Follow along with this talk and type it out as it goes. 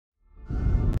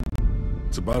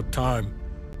It's about time.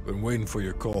 Been waiting for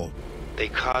your call. They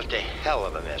caused a hell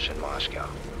of a mess in Moscow.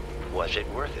 Was it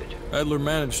worth it? Adler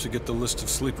managed to get the list of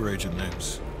sleeper agent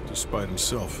names, despite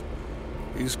himself.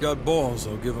 He's got balls,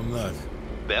 I'll give him that.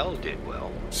 Bell did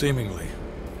well. Seemingly.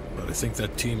 But I think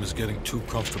that team is getting too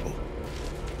comfortable.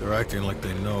 They're acting like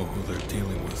they know who they're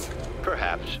dealing with.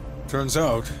 Perhaps. Turns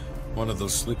out, one of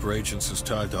those sleeper agents is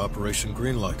tied to Operation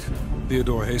Greenlight.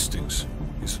 Theodore Hastings.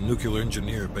 He's a nuclear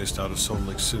engineer based out of Salt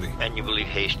Lake City. And you believe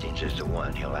Hastings is the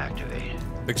one he'll activate?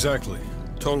 Exactly.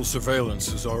 Total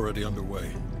surveillance is already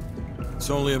underway. It's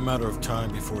only a matter of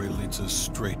time before he leads us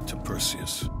straight to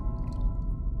Perseus.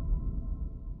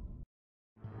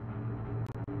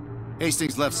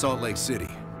 Hastings left Salt Lake City.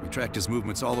 We tracked his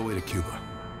movements all the way to Cuba.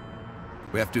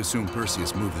 We have to assume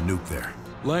Perseus moved the nuke there.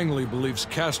 Langley believes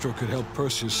Castro could help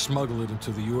Perseus smuggle it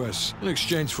into the US, in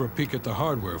exchange for a peek at the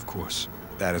hardware, of course.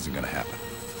 That isn't gonna happen.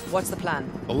 What's the plan?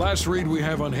 The last read we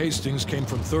have on Hastings came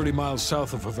from 30 miles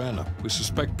south of Havana. We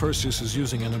suspect Perseus is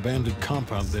using an abandoned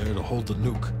compound there to hold the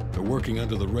nuke. They're working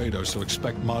under the radar, so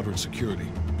expect moderate security.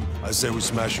 I say we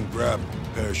smash and grab.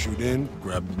 Parachute in,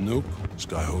 grab the nuke,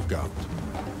 skyhook out.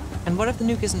 And what if the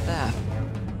nuke isn't there?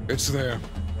 It's there.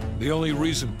 The only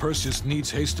reason Perseus needs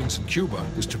Hastings in Cuba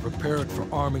is to prepare it for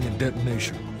arming and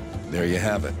detonation. There you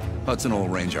have it. Hudson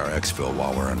will arrange our exfil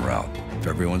while we're en route. If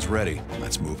everyone's ready,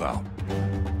 let's move out.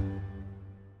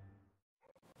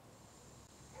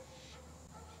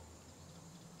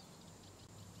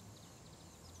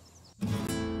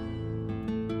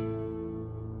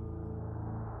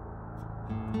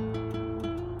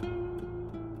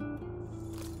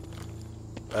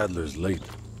 Adler's late.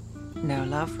 No,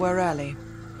 love, we're early.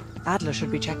 Adler should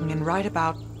be checking in right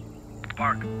about...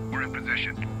 Park, we're in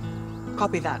position.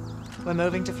 Copy that. We're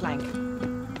moving to flank.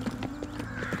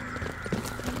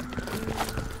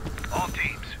 All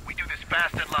teams, we do this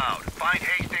fast and loud. Find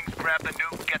Hastings, grab the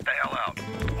nuke, get the hell out.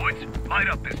 Woods, light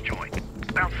up this joint.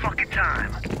 About fucking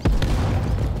time.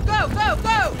 Go, go,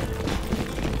 go!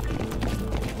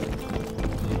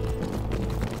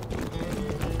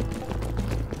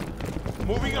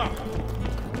 Moving up!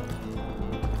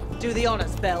 Do the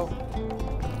honors, Bell.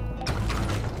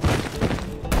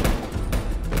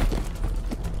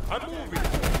 I'm moving!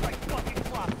 Like fucking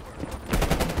clockwork.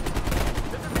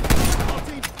 All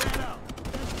teams stand out!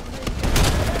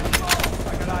 I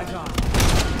got eyes on.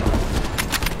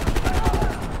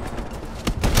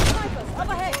 Snipers, up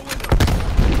ahead!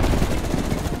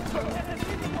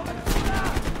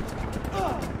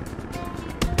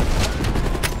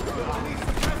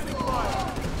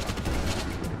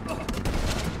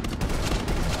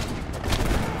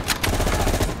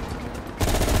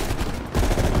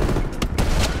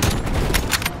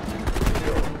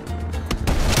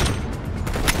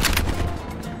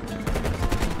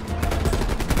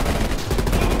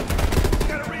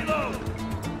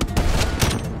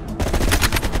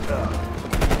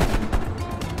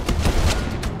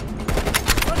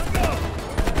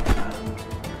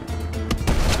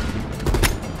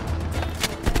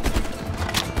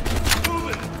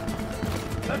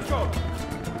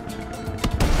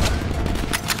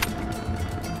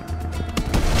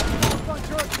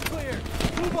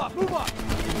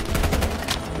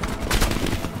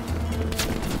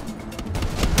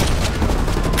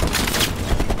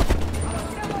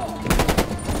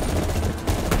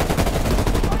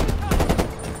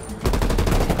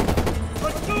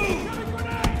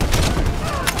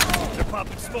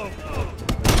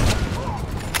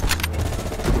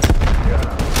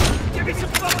 Give me some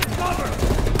fucking cover!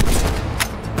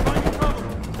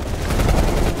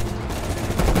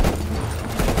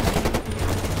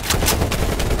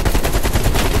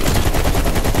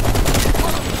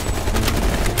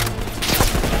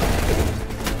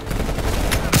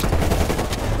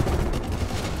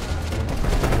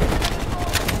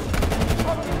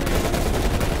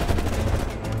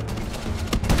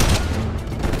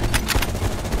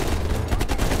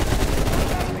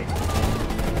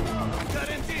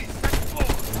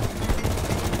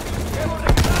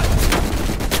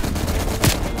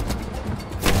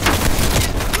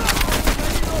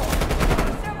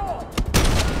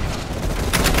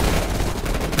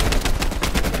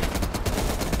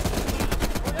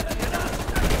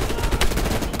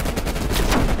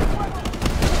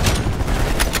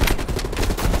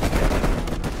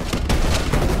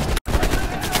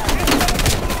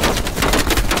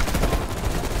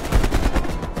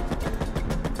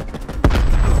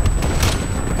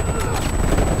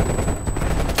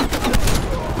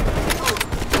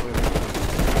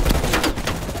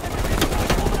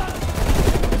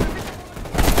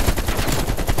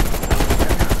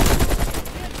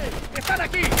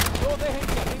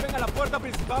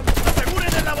 principal.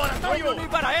 ¡Aseguren el laboratorio! ¡No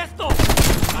para esto!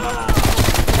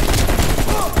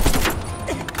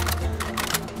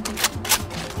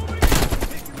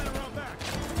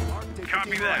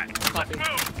 Copy that. Let's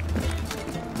move.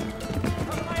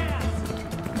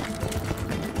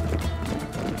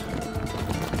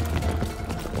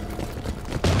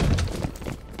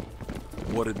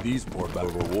 What did these poor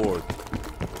battle reward?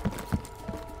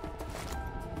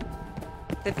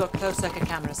 They've got closed-circuit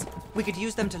cameras. We could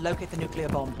use them to locate the nuclear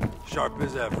bomb. Sharp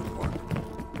as ever, Park.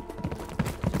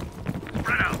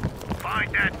 Spread out.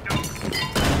 Find that nuke.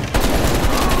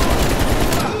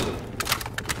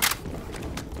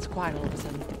 It's quiet all of a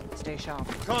sudden. Stay sharp.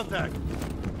 Contact!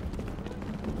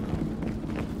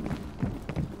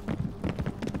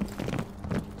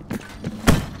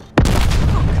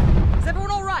 Is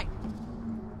everyone all right?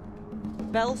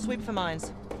 Bell, sweep for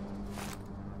mines.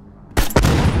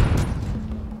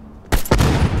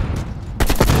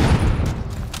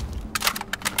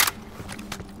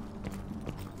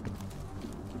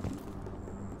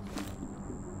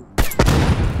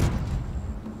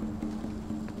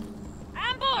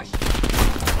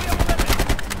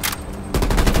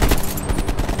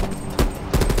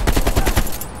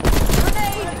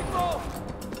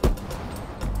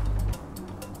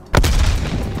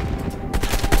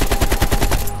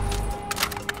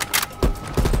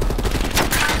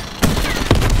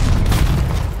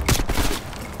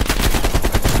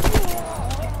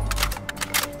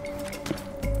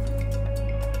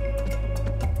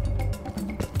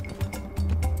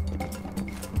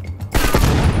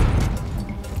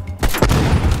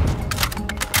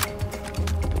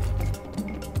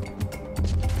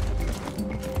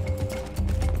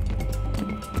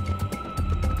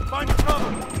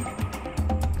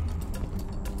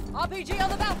 RPG on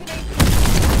the balcony!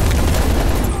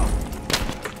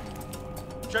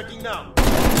 Checking now.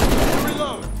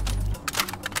 Reload.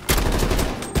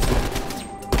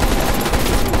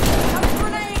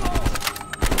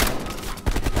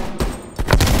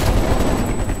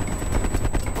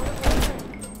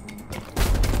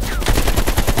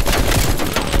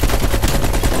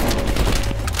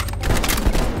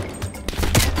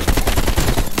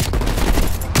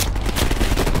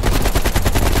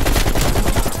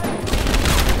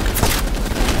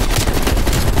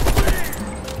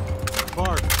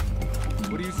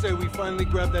 Finally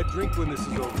grab that drink when this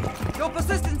is over. Your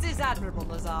persistence is admirable,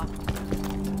 Lazar.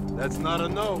 That's not a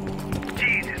no.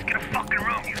 Jesus, get a fucking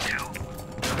room, you two.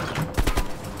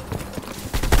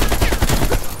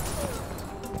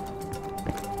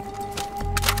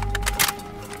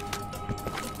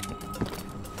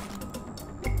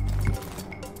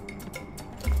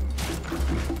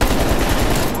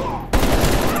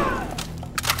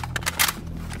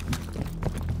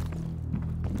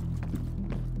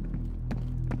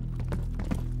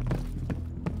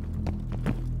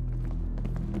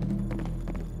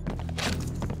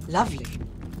 Lovely.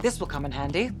 This will come in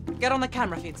handy. Get on the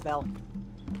camera feeds, Bell.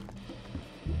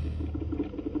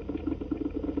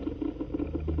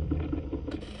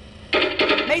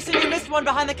 Mason, you missed one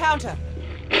behind the counter.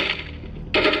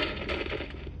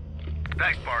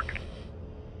 Thanks, Park.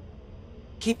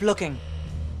 Keep looking.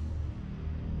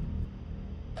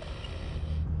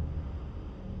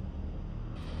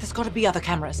 There's got to be other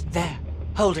cameras. There.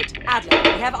 Hold it.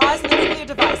 Adler, we have eyes on the nuclear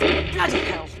device. Bloody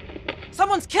hell.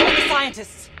 Someone's killing the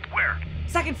scientists. Where?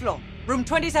 Second floor, room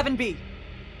 27B.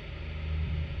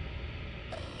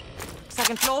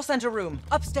 Second floor, center room.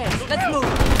 Upstairs. Let's move.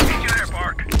 Meet you there,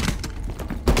 Park.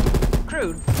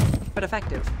 Crude, but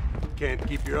effective. Can't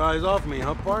keep your eyes off me,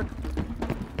 huh, Park?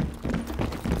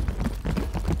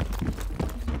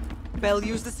 Bell,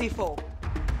 use the C4.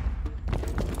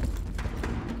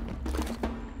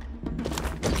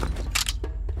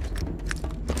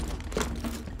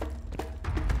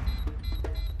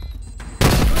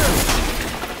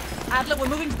 Adler, we're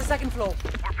moving to the second floor.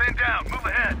 We're pinned down. Move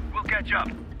ahead. We'll catch up.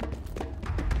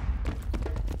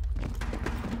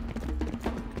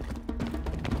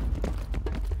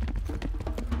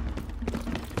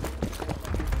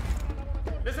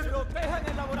 ¡Les protejan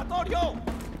el laboratorio!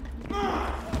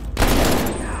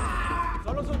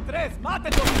 ¡Solo son tres!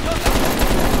 ¡Mátenlos, idiotas!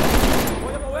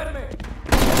 ¡Voy a moverme!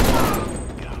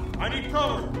 I need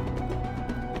cover!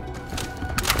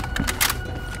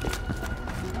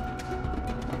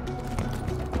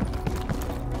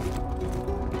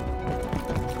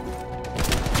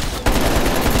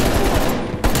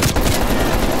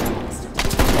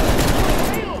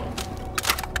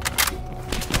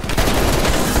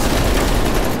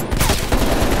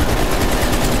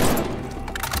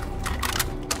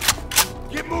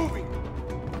 Moving!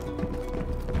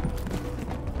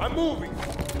 I'm moving!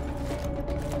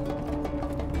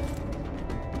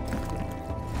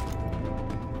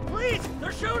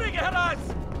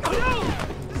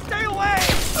 Stay away!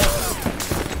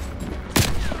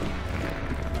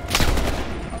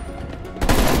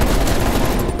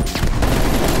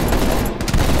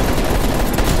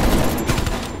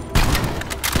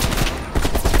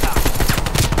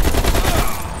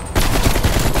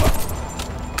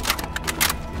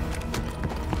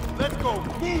 Let's go.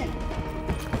 Move.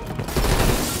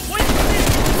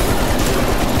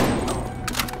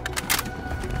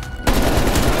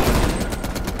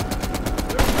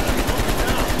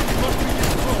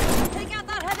 Take out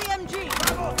that heavy MG!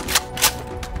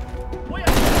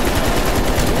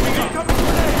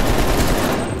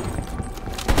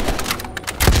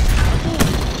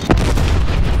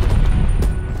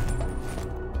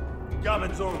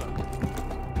 Chiave zona.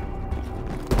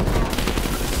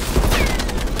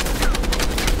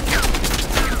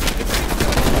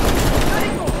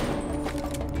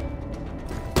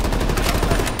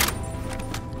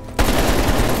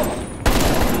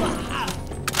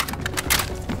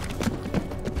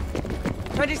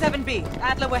 27B,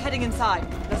 Adler, we're heading inside.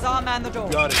 Lazar, man the door.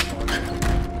 Got it.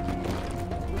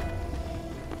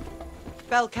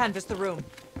 Bell, canvass the room.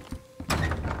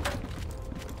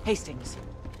 Hastings,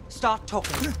 start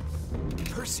talking.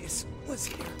 Perseus was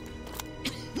here.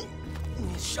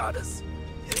 He shot us.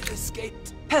 It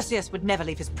escaped. Perseus would never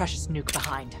leave his precious nuke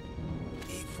behind.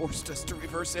 He forced us to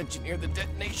reverse engineer the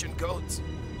detonation codes.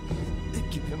 They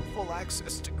give him full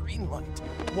access to Greenlight.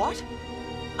 What?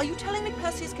 Are you telling me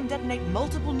Perseus can detonate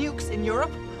multiple nukes in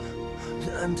Europe?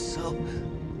 I'm so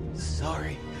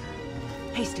sorry.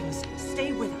 Hastings,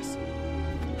 stay with us.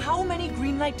 How many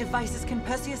Greenlight devices can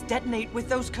Perseus detonate with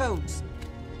those codes?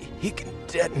 He can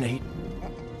detonate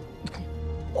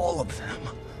all of them.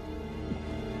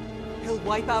 He'll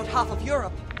wipe out half of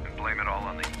Europe. And blame it all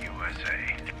on the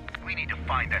USA. We need to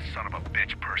find that son of a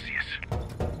bitch, Perseus.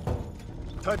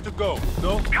 Time to go.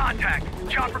 No? Contact!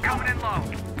 Chopper coming in low.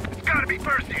 It's gotta be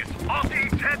Perseus. All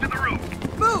teams head to the roof.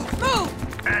 Move! Move!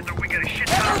 Adler, we got a shit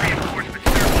ton of reinforcements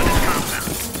circling this compound.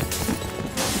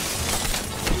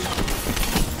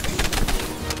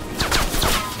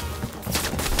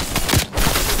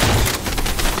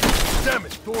 Damn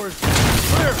it, doors.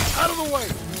 Clear! Out of the way!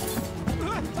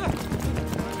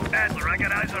 Adler, I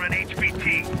got eyes on an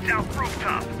HVT. South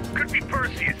rooftop. Could be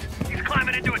Perseus. He's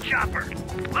climbing into a chopper.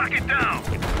 Lock it down.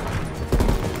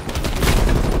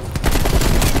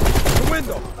 The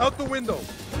window! Out the window!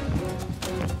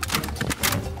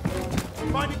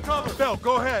 Finding cover! Bell,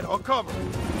 go ahead. I'll cover.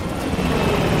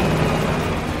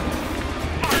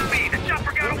 Fuck me! The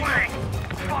chopper got away!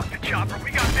 Fuck the chopper.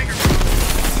 We got bigger.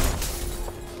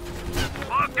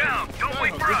 Log down. Don't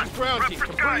wait for us. Ground Prep team. for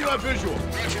Confirm you have Skyhook. visual.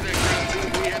 Roger that, ground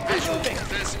team. We have visual.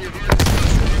 Fasten your harness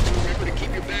clusters. Remember to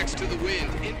keep your backs to the wind.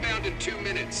 Inbound in 2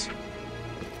 minutes.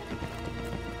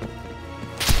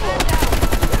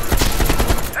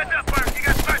 Heads up, Bart. You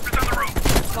got snipers on the roof.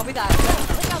 Copy that.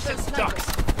 Take out those snipers.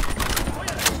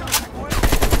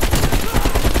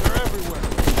 They're everywhere.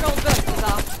 Control burst,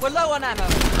 Lazar. We're low on ammo.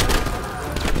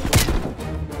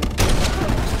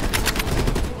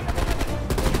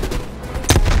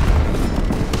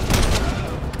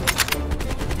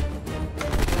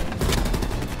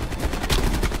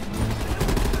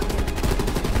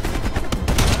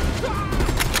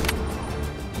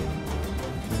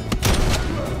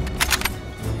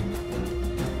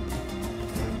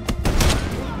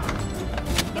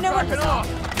 You know what, Lazar? I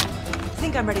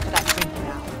think I'm ready for that drink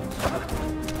now.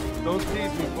 Don't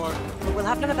tease me, Bart. But we'll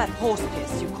have none of that horse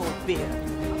piss you call beer.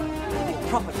 It'll be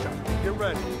proper drunk. Get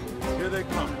ready. Here they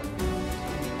come.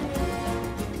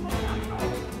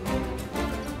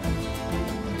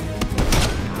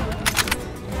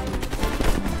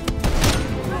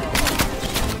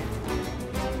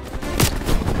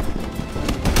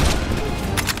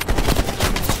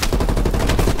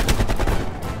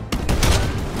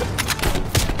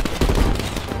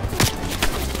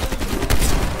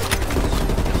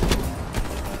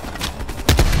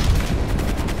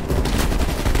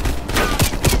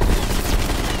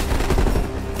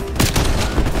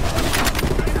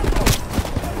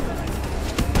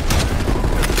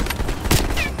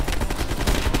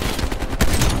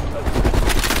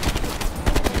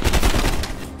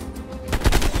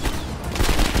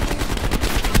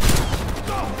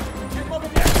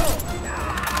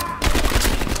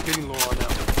 Getting low on ammo.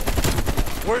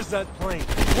 Where's that plane?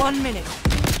 1 minute.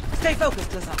 Stay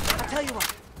focused, Lazar. I'll tell you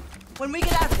what. When we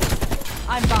get out of this,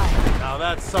 I'm buying. Now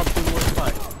that's something worth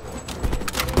fighting.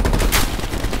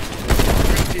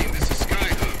 Ground team, this is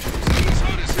Skyhook. Someone's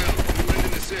hot as hell. Can you lend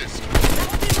an assist? That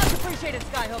would be much appreciated,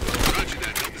 Skyhook. Roger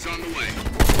that. Help is on the way.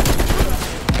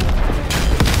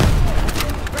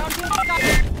 Ground team,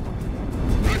 Skyhook.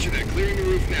 Roger that. Clearing the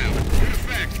roof now.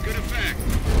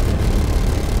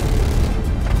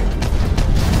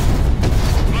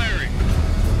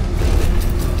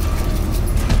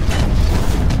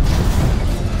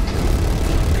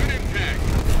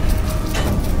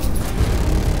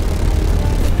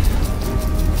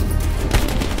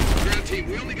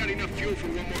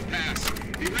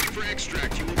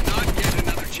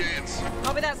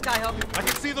 Copy that, Skyhook. I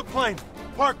can see the plane.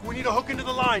 Park, we need to hook into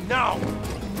the line, now!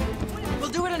 We'll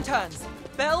do it in turns.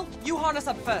 Bell, you harness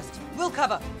up first. We'll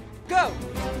cover. Go!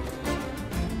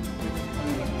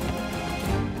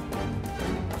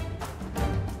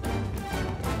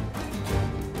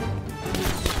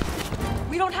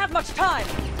 We don't have much time!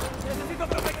 Necesito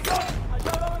protección.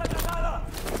 Allá va la granada.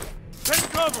 Take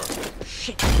cover!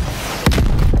 Shit!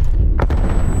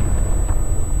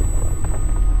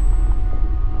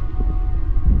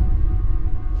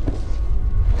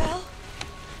 Bell?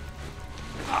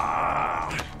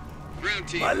 Ground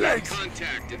team, My legs.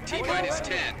 contact in T-minus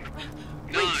 10,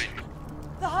 9,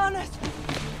 The harness!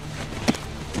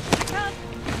 I can't!